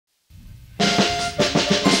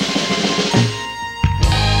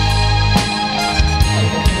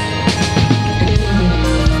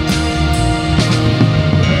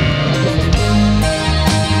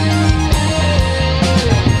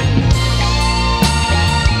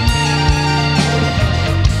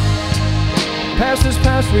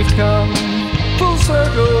we've come full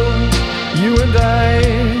circle, you and I,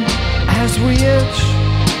 as we itch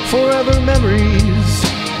forever memories,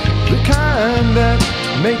 the kind that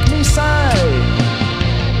make me sigh.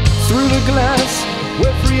 Through the glass,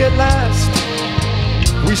 we're free at last.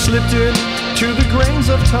 We slipped into the grains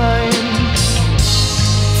of time.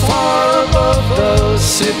 Far above the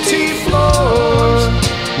city floor,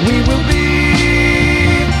 we will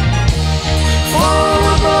be. Far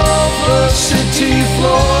above the city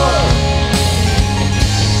floor.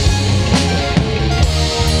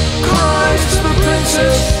 Cries the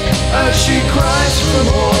princess as she cries for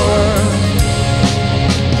more.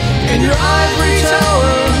 In your ivory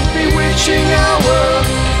tower, bewitching hour,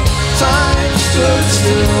 time stood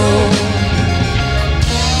still.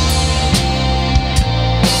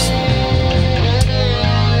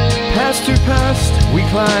 Past to past, we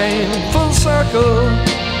climb full circle,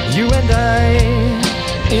 you and I,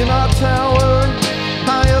 in our tower,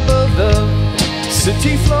 high above the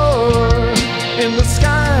city floor, in the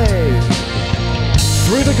sky.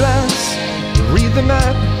 Through the glass, read the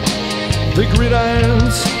map, the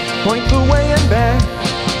gridirons point the way and back.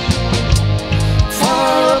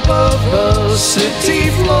 Far above the city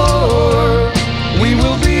floor, we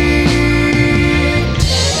will be.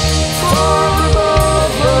 Far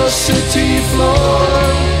above the city floor.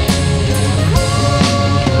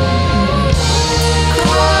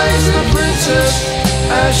 Cries the princess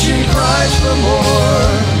as she cries for more.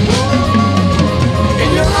 In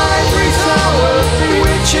your ivory tower,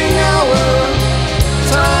 bewitching hour,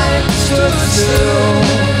 time stood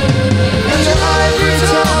still. In your ivory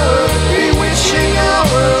tower, bewitching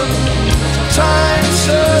hour, time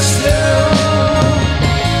stood still.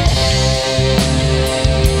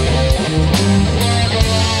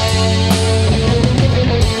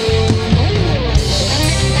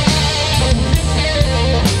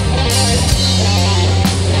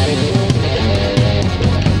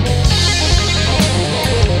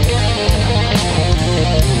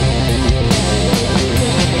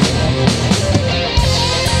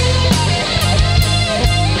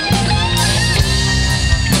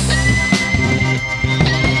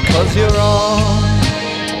 Cause you're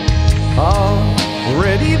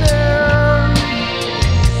already there.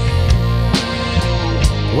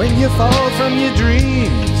 When you fall from your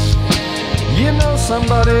dreams, you know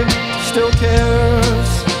somebody still cares.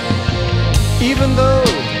 Even though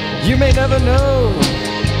you may never know,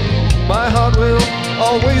 my heart will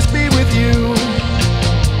always be with you.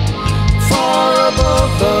 Far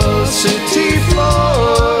above the city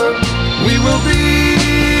floor, we will be.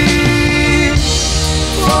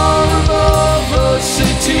 Far above the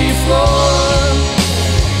city floor.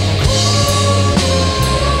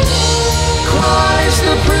 Cries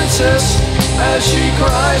the princess as she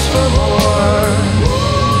cries for more.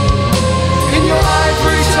 In your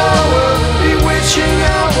ivory tower, bewitching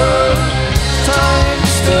hour, time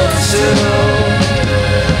stood still.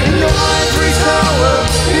 In your ivory tower,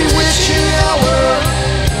 bewitching hour,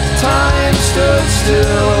 time stood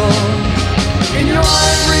still. In your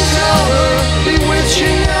ivory tower,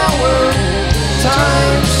 bewitching hour,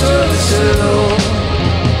 time stood still.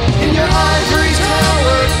 In your ivory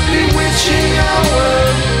tower, bewitching hour,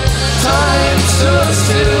 time stood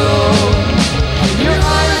still.